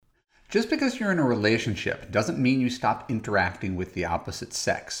Just because you're in a relationship doesn't mean you stop interacting with the opposite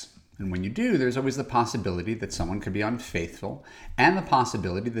sex. And when you do, there's always the possibility that someone could be unfaithful and the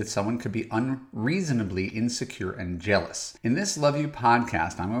possibility that someone could be unreasonably insecure and jealous. In this Love You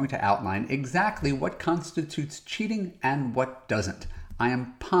podcast, I'm going to outline exactly what constitutes cheating and what doesn't. I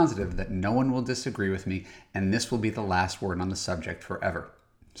am positive that no one will disagree with me, and this will be the last word on the subject forever.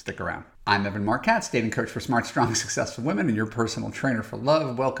 Stick around. I'm Evan Marquardt, dating coach for smart, strong, successful women and your personal trainer for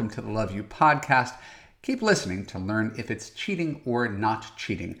love. Welcome to the Love You podcast. Keep listening to learn if it's cheating or not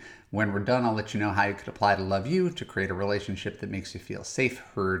cheating. When we're done, I'll let you know how you could apply to Love You to create a relationship that makes you feel safe,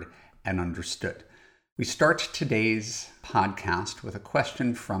 heard, and understood. We start today's podcast with a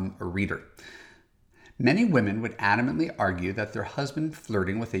question from a reader. Many women would adamantly argue that their husband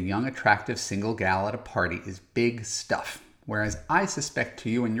flirting with a young, attractive single gal at a party is big stuff. Whereas I suspect to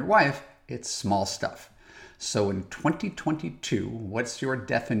you and your wife, it's small stuff. So in 2022, what's your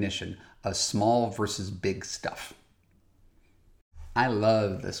definition of small versus big stuff? I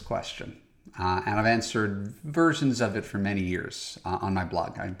love this question. And I've answered versions of it for many years on my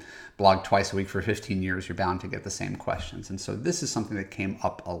blog. I blog twice a week for 15 years. You're bound to get the same questions. And so this is something that came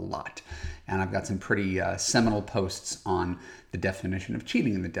up a lot. And I've got some pretty seminal posts on the definition of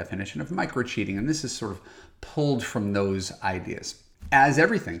cheating and the definition of micro-cheating. And this is sort of pulled from those ideas. As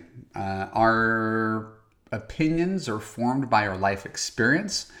everything, our opinions are formed by our life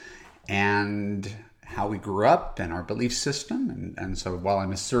experience and how we grew up and our belief system. And so while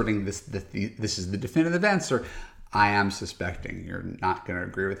I'm asserting this is the definitive answer, I am suspecting you're not going to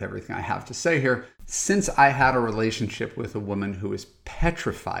agree with everything I have to say here. Since I had a relationship with a woman who was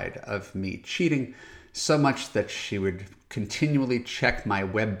petrified of me cheating, so much that she would continually check my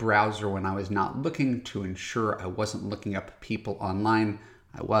web browser when I was not looking to ensure I wasn't looking up people online.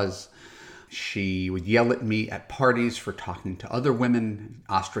 I was. She would yell at me at parties for talking to other women,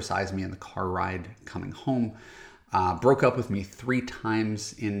 ostracize me in the car ride coming home, broke up with me 3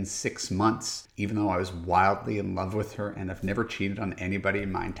 times in 6 months, even though I was wildly in love with her and have never cheated on anybody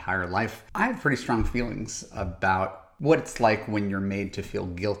in my entire life. I have pretty strong feelings about what it's like when you're made to feel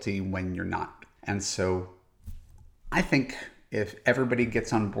guilty when you're not. And so I think if everybody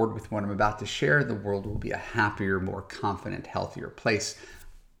gets on board with what I'm about to share, the world will be a happier, more confident, healthier place.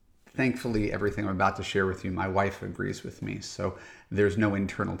 Thankfully, everything I'm about to share with you, my wife agrees with me. So there's no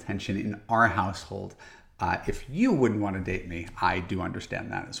internal tension in our household. If you wouldn't want to date me, I do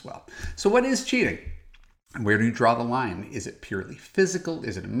understand that as well. So what is cheating? Where do you draw the line? Is it purely physical?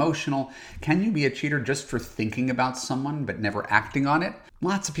 Is it emotional? Can you be a cheater just for thinking about someone but never acting on it?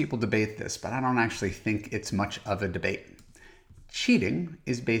 Lots of people debate this, but I don't actually think it's much of a debate. Cheating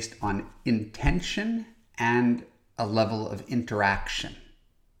is based on intention and a level of interaction.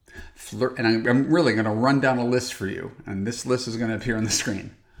 And I'm really going to run down a list for you, and this list is going to appear on the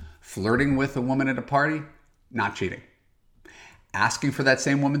screen. Flirting with a woman at a party, not cheating. Asking for that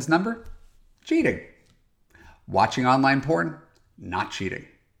same woman's number, cheating. Watching online porn, not cheating.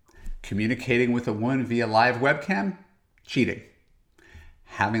 Communicating with a woman via live webcam, cheating.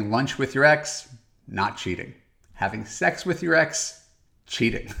 Having lunch with your ex, not cheating. Having sex with your ex,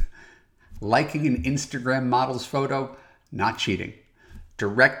 cheating. Liking an Instagram model's photo, not cheating.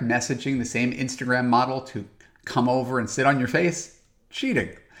 Direct messaging the same Instagram model to come over and sit on your face,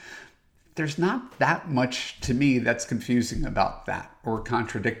 cheating. There's not that much to me that's confusing about that or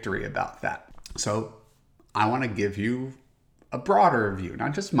contradictory about that. So I want to give you a broader view,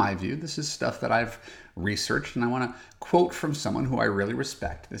 not just my view. This is stuff that I've researched, and I want to quote from someone who I really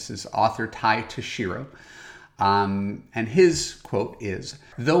respect. This is author Tai Tashiro. And his quote is,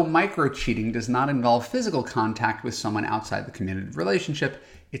 "Though micro-cheating does not involve physical contact with someone outside the committed relationship,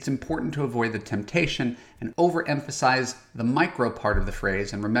 it's important to avoid the temptation and overemphasize the micro part of the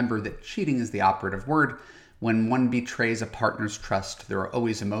phrase and remember that cheating is the operative word. When one betrays a partner's trust, there are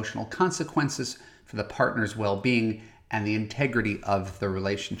always emotional consequences for the partner's well-being and the integrity of the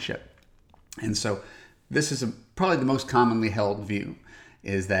relationship." And so this is probably the most commonly held view,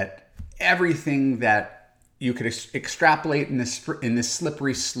 is that everything that you could extrapolate in this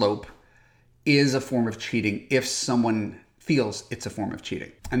slippery slope is a form of cheating if someone feels it's a form of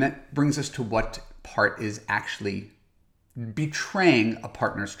cheating. And that brings us to what part is actually betraying a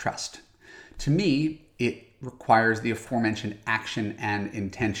partner's trust. To me, it requires the aforementioned action and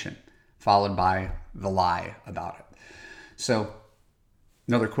intention, followed by the lie about it. So,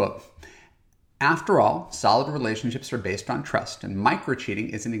 another quote. "After all, solid relationships are based on trust, and micro-cheating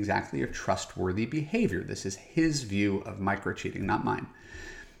isn't exactly a trustworthy behavior." This is his view of micro-cheating, not mine.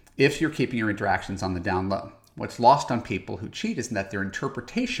 "If you're keeping your interactions on the down low. What's lost on people who cheat is that their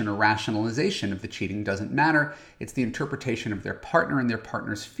interpretation or rationalization of the cheating doesn't matter. It's the interpretation of their partner and their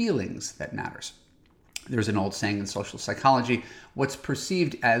partner's feelings that matters. There's an old saying in social psychology, what's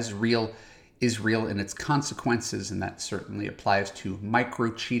perceived as real is real in its consequences, and that certainly applies to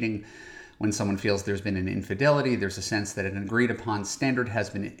micro-cheating. When someone feels there's been an infidelity, there's a sense that an agreed-upon standard has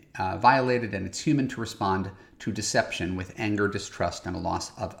been violated, and it's human to respond to deception with anger, distrust, and a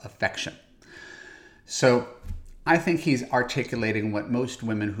loss of affection. So I think he's articulating what most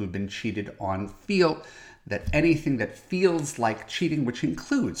women who've been cheated on feel, that anything that feels like cheating, which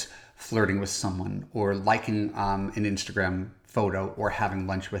includes flirting with someone or liking an Instagram photo or having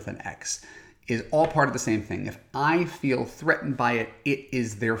lunch with an ex, is all part of the same thing. If I feel threatened by it, it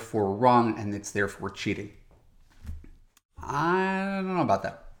is therefore wrong and it's therefore cheating. I don't know about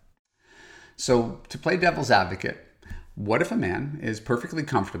that. So to play devil's advocate, what if a man is perfectly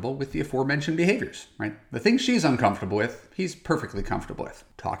comfortable with the aforementioned behaviors, right? The things she's uncomfortable with, he's perfectly comfortable with.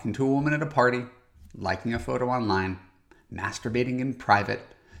 Talking to a woman at a party, liking a photo online, masturbating in private,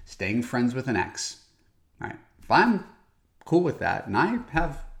 staying friends with an ex, right? If I'm cool with that and I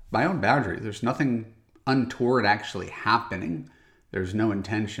have my own boundaries, there's nothing untoward actually happening. There's no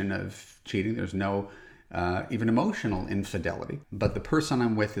intention of cheating. There's no even emotional infidelity. But the person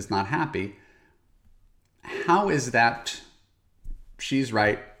I'm with is not happy. How is that she's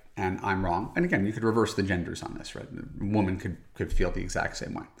right and I'm wrong? And again, you could reverse the genders on this, right? A woman could feel the exact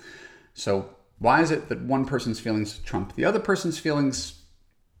same way. So why is it that one person's feelings trump the other person's feelings?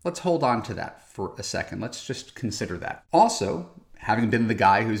 Let's hold on to that for a second. Let's just consider that. Also, having been the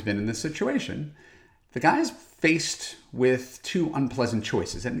guy who's been in this situation, the guy's faced with two unpleasant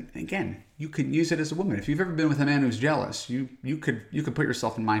choices. And again, you can use it as a woman. If you've ever been with a man who's jealous, you could put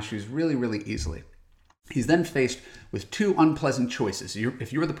yourself in my shoes really, really easily. He's then faced with two unpleasant choices.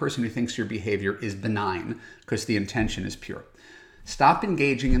 If you're the person who thinks your behavior is benign because the intention is pure, stop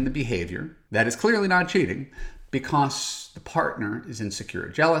engaging in the behavior that is clearly not cheating because the partner is insecure or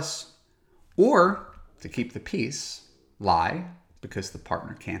jealous, or to keep the peace, lie because the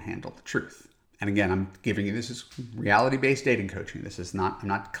partner can't handle the truth. And again, I'm giving you, this is reality-based dating coaching. This is not, I'm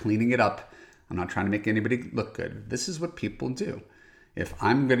not cleaning it up. I'm not trying to make anybody look good. This is what people do. If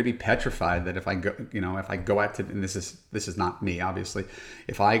I'm going to be petrified that if I go out to, and this is not me, obviously,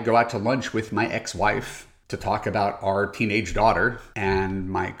 if I go out to lunch with my ex-wife to talk about our teenage daughter and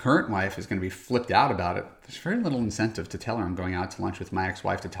my current wife is going to be flipped out about it, there's very little incentive to tell her I'm going out to lunch with my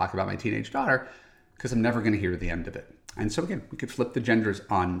ex-wife to talk about my teenage daughter because I'm never going to hear the end of it. And so again, we could flip the genders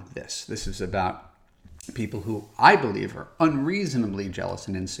on this. This is about people who I believe are unreasonably jealous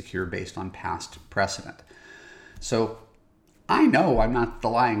and insecure based on past precedent. So I know I'm not the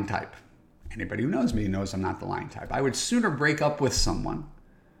lying type. Anybody who knows me knows I'm not the lying type. I would sooner break up with someone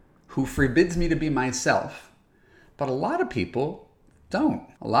who forbids me to be myself. But a lot of people don't.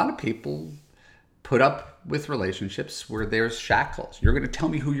 A lot of people put up with relationships where there's shackles. You're going to tell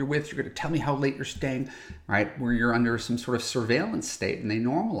me who you're with. You're going to tell me how late you're staying, right? Where you're under some sort of surveillance state, and they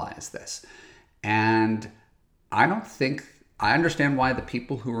normalize this. And I understand why the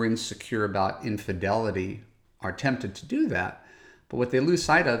people who are insecure about infidelity are tempted to do that. But what they lose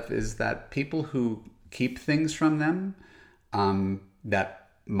sight of is that people who keep things from them that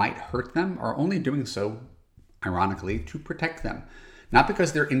might hurt them are only doing so, ironically, to protect them. Not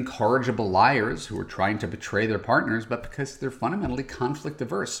because they're incorrigible liars who are trying to betray their partners, but because they're fundamentally conflict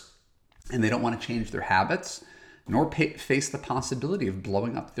averse and they don't want to change their habits nor face the possibility of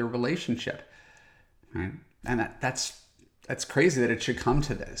blowing up their relationship. Right? And that's crazy that it should come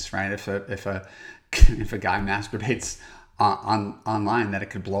to this, right? If a guy masturbates online, that it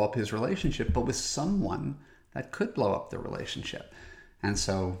could blow up his relationship, but with someone that could blow up the relationship. And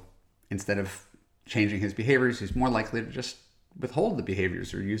so instead of changing his behaviors, he's more likely to just withhold the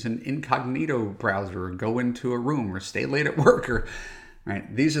behaviors or use an incognito browser or go into a room or stay late at work, or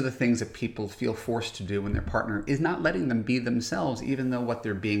right. These are the things that people feel forced to do when their partner is not letting them be themselves, even though what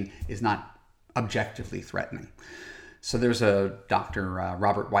they're being is not objectively threatening. So there's a Dr.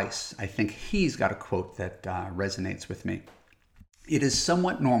 Robert Weiss. I think he's got a quote that resonates with me. It is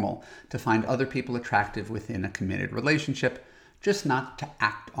somewhat normal to find other people attractive within a committed relationship, just not to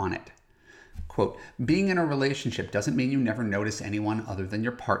act on it. Quote, being in a relationship doesn't mean you never notice anyone other than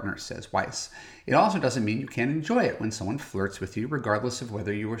your partner, says Weiss. It also doesn't mean you can't enjoy it when someone flirts with you, regardless of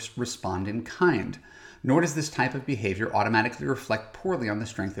whether you respond in kind. Nor does this type of behavior automatically reflect poorly on the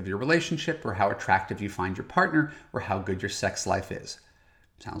strength of your relationship or how attractive you find your partner or how good your sex life is.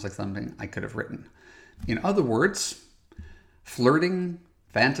 Sounds like something I could have written. In other words, flirting,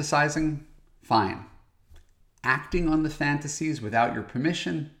 fantasizing, fine. Acting on the fantasies without your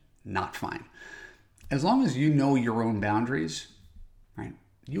permission, not fine. as long as you know your own boundaries, right,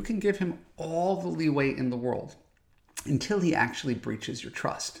 you can give him all the leeway in the world until he actually breaches your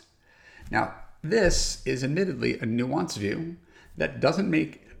trust. Now, this is admittedly a nuanced view that doesn't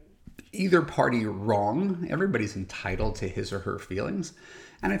make either party wrong. Everybody's entitled to his or her feelings.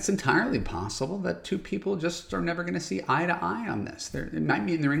 And it's entirely possible that two people just are never going to see eye to eye on this. It might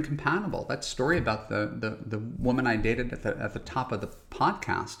mean they're incompatible. That story about the woman I dated at the top of the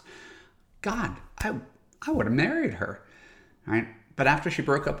podcast, God, I would have married her, right? But after she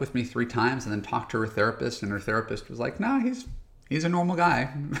broke up with me 3 times and then talked to her therapist, and her therapist was like, no, he's a normal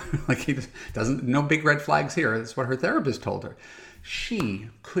guy. Like, he doesn't, no big red flags here. That's what her therapist told her. She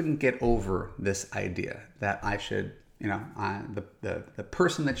couldn't get over this idea that I should, the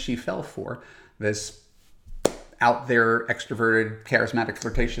person that she fell for, this out there, extroverted, charismatic,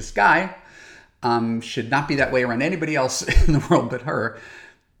 flirtatious guy, should not be that way around anybody else in the world but her.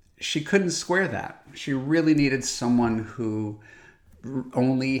 She couldn't square that. She really needed someone who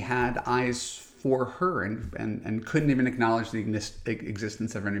only had eyes for her and couldn't even acknowledge the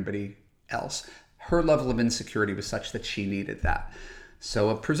existence of anybody else. Her level of insecurity was such that she needed that.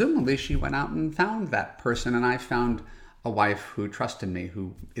 So presumably she went out and found that person, and I found a wife who trusted me,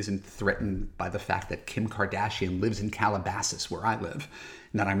 who isn't threatened by the fact that Kim Kardashian lives in Calabasas, where I live,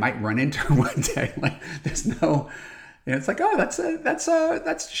 and that I might run into her one day. Like, there's no, it's like, oh,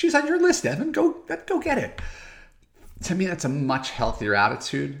 that's she's on your list, Evan. Go get it. To me, that's a much healthier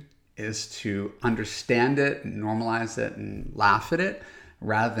attitude, is to understand it and normalize it and laugh at it,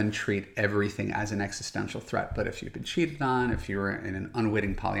 rather than treat everything as an existential threat. But if you've been cheated on, if you're in an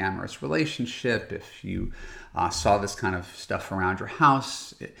unwitting polyamorous relationship, if you saw this kind of stuff around your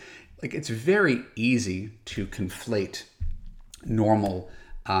house, it's very easy to conflate normal,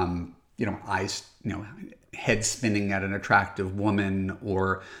 head spinning at an attractive woman,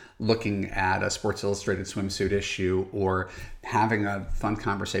 or looking at a Sports Illustrated swimsuit issue, or having a fun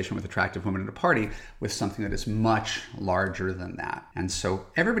conversation with attractive women at a party, with something that is much larger than that. And so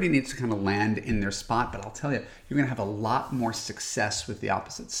everybody needs to kind of land in their spot, but I'll tell you, you're going to have a lot more success with the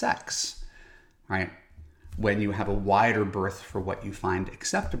opposite sex, right? When you have a wider berth for what you find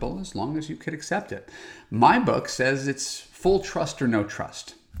acceptable, as long as you could accept it. My book says it's full trust or no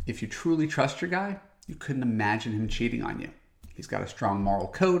trust. If you truly trust your guy, you couldn't imagine him cheating on you. He's got a strong moral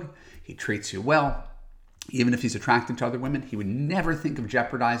code. He treats you well. Even if he's attracted to other women, he would never think of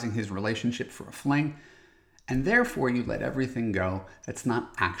jeopardizing his relationship for a fling. And therefore, you let everything go that's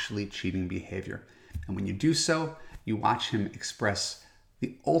not actually cheating behavior. And when you do so, you watch him express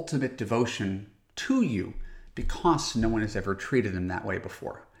the ultimate devotion to you, because no one has ever treated him that way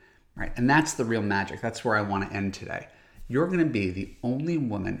before, right? And that's the real magic. That's where I want to end today. You're going to be the only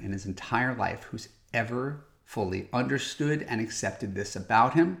woman in his entire life who's ever fully understood and accepted this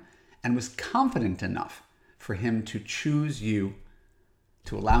about him, and was confident enough for him to choose you,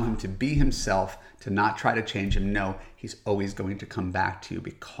 to allow him to be himself, to not try to change him. No, he's always going to come back to you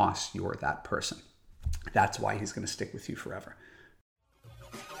because you're that person. That's why he's going to stick with you forever.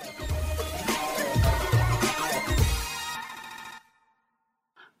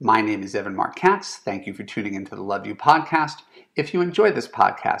 My name is Evan Marc Katz. Thank you for tuning into the Love U podcast. If you enjoyed this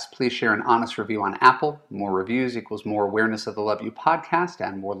podcast, please share an honest review on Apple. More reviews equals more awareness of the Love U podcast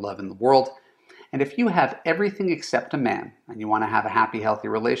and more love in the world. And if you have everything except a man and you want to have a happy, healthy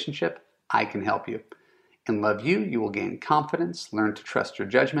relationship, I can help you. In Love U, you will gain confidence, learn to trust your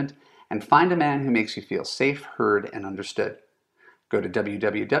judgment, and find a man who makes you feel safe, heard, and understood. Go to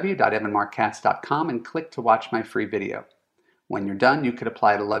www.evanmarckatz.com and click to watch my free video. When you're done, you could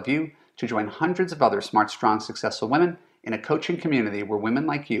apply to Love U to join hundreds of other smart, strong, successful women in a coaching community where women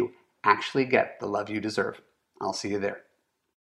like you actually get the love you deserve. I'll see you there.